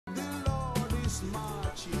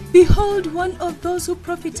Behold, one of those who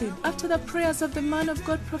profited after the prayers of the man of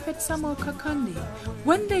God, Prophet Samuel Kakande,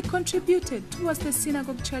 when they contributed towards the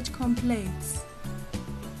synagogue church complex.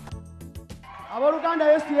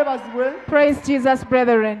 Praise Jesus,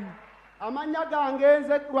 brethren. I'm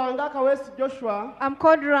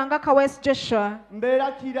called Rangaka West Joshua.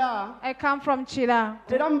 I come from Chira.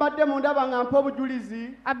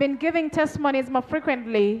 I've been giving testimonies more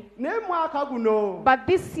frequently. But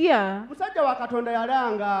this year,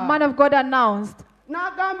 man of God announced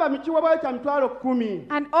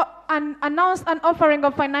and announced an offering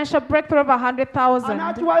of financial breakthrough of 100,000.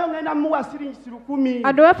 And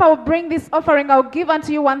if I will bring this offering, I will give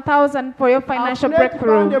unto you 1,000 for your financial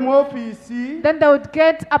breakthrough. Then they would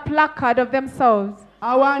get a placard of themselves.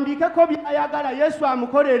 Upon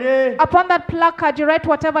that placard, you write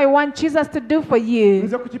whatever you want Jesus to do for you. On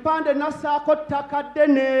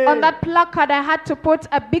that placard, I had to put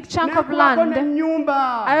a big chunk of land.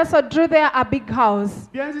 I also drew there a big house.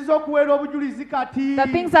 The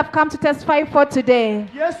things I've come to testify for today.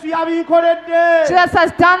 Jesus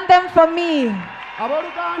has done them for me.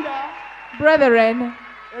 Brethren,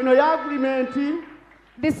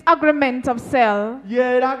 this agreement of sale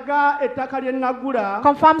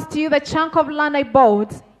confirms to you the chunk of land I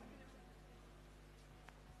bought.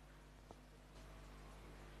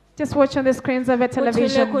 Just watch on the screens of a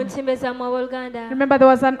television. Remember, there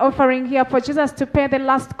was an offering here for Jesus to pay the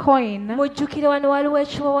last coin.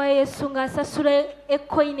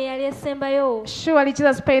 Surely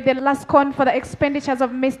Jesus paid the last coin for the expenditures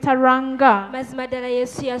of Mr. Ranga.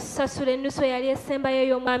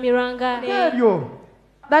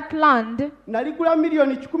 That land,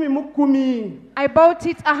 I bought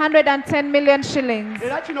it 110 million shillings.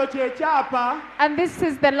 And this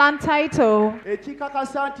is the land title,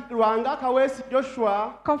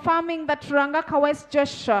 confirming that Rangaka West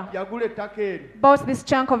Joshua bought this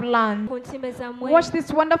chunk of land. Watch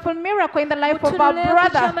this wonderful miracle in the life of our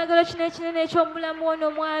brother.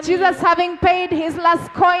 Jesus, having paid his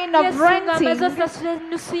last coin of renting,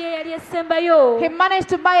 he managed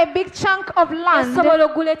to buy a big chunk of land.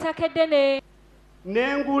 I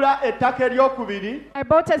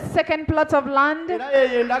bought a second plot of land. And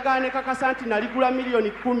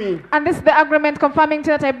this is the agreement confirming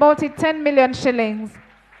to that I bought it 10 million shillings.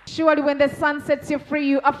 Surely when the Son sets you free,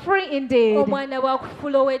 you are free indeed.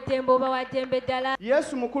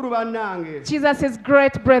 Jesus is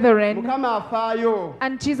great, brethren.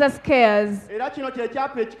 And Jesus cares.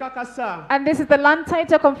 And this is the land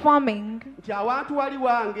title confirming that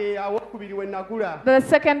the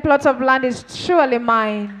second plot of land is surely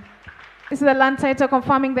mine. This is the land title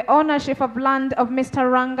confirming the ownership of land of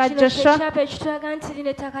Mr. Ranga Joshua.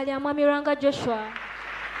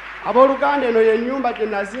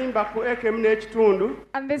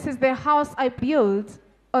 And this is the house I built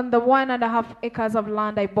on the 1.5 acres of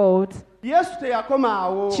land I bought.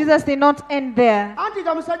 Jesus did not end there.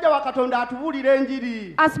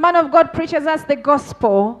 As man of God preaches us the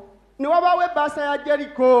gospel, there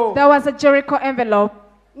was a Jericho envelope.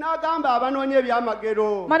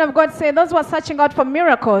 Man of God said, those who are searching out for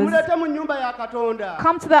miracles,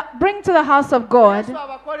 bring to the house of God,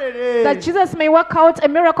 that Jesus may work out a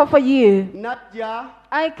miracle for you.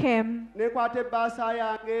 I came.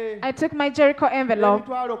 I took my Jericho envelope.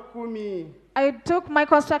 I took my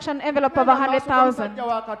construction envelope of 100,000.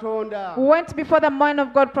 Went before the man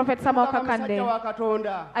of God, Prophet Samuel Kakande.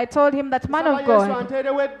 I told him that, man of God,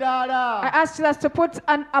 I asked Jesus to put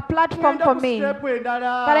a platform for me, that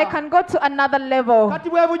I can go to another level. Now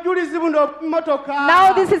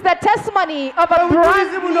this is the testimony of a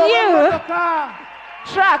brand new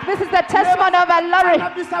truck. This is the testimony of a lorry.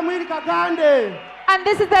 And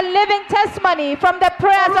this is the living testimony from the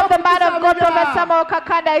prayers of the man of God, Prophet Samuel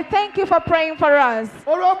Kakande. I thank you for praying for us.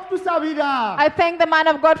 I thank the man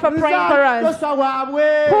of God for praying for us.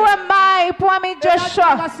 Who am I? Poor me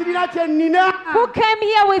Joshua, who came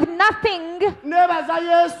here with nothing. But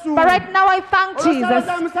right now I thank Jesus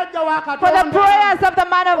for the prayers of the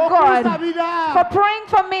man of God, for praying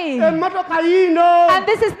for me. And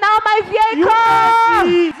this is now my vehicle.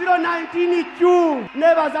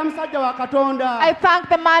 I thank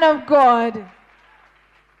the man of God.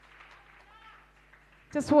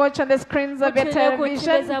 Just watch on the screens of your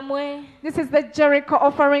television. This is the Jericho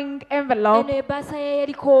offering envelope.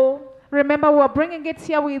 Remember, we're bringing it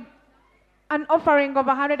here with an offering of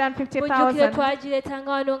 150,000.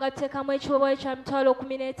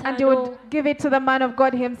 And you would give it to the man of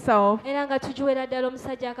God himself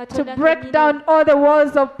to break down all the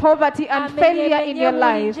walls of poverty and failure in your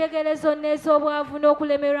life.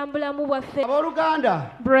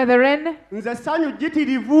 Brethren,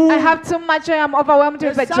 I have too much joy. I'm overwhelmed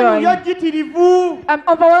with the joy. I'm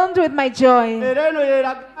overwhelmed with my joy.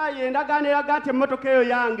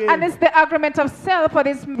 And it's the agreement of sale for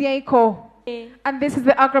this vehicle. And this is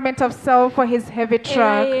the agreement of sale for his heavy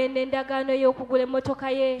truck.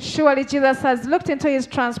 Surely Jesus has looked into his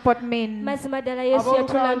transport means.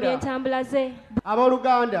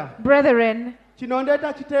 Brethren,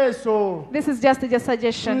 this is just a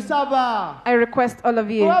suggestion. I request all of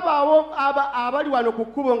you.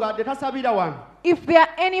 If there are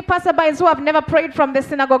any passerbys who have never prayed from the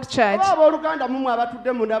synagogue church, or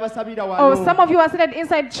some of you are seated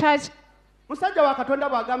inside church, when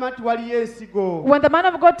the man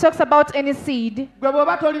of God talks about any seed,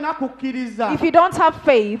 if you don't have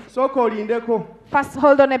faith, first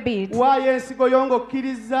hold on a bit.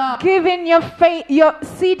 Giving your faith, your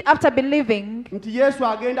seed after believing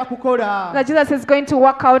that Jesus is going to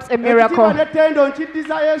work out a miracle. I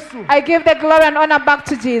give the glory and honor back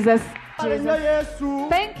to Jesus.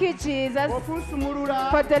 Thank you, Jesus,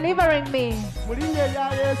 for delivering me.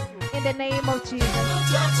 In the name of Jesus.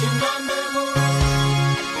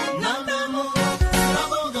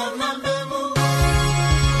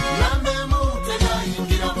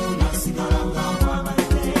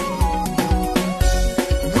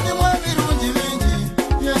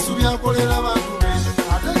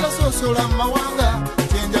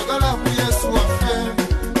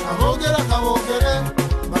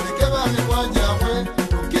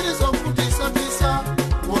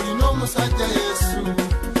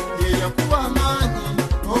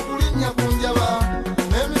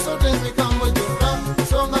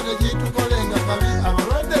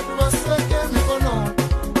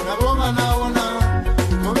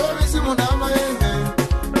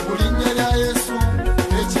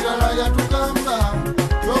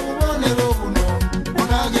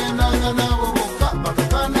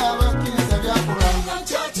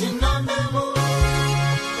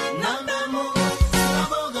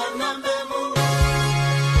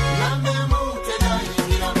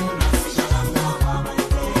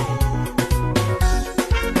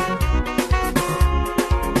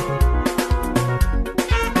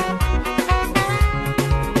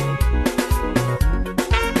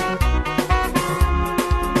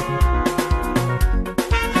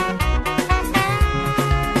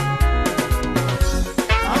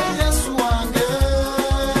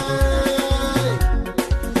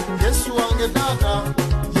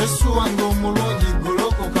 Yesu wange